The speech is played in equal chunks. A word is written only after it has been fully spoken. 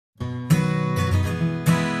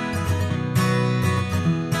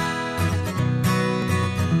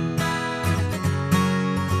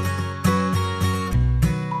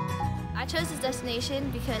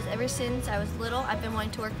destination because ever since I was little, I've been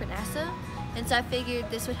wanting to work for NASA, and so I figured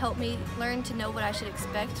this would help me learn to know what I should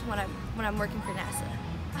expect when I'm working for NASA.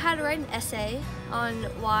 I had to write an essay on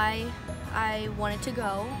why I wanted to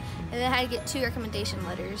go, and then I had to get 2 recommendation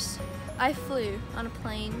letters. I flew on a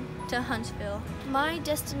plane to Huntsville. My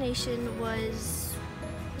destination was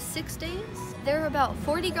 6 days. There were about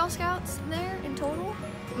 40 Girl Scouts there in total.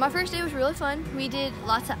 My first day was really fun. We did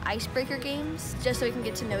lots of icebreaker games just so we can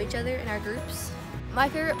get to know each other in our groups. My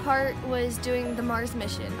favorite part was doing the Mars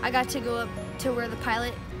mission. I got to go up to where the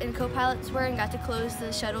pilot and co-pilots were and got to close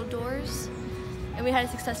the shuttle doors, and we had a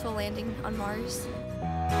successful landing on Mars.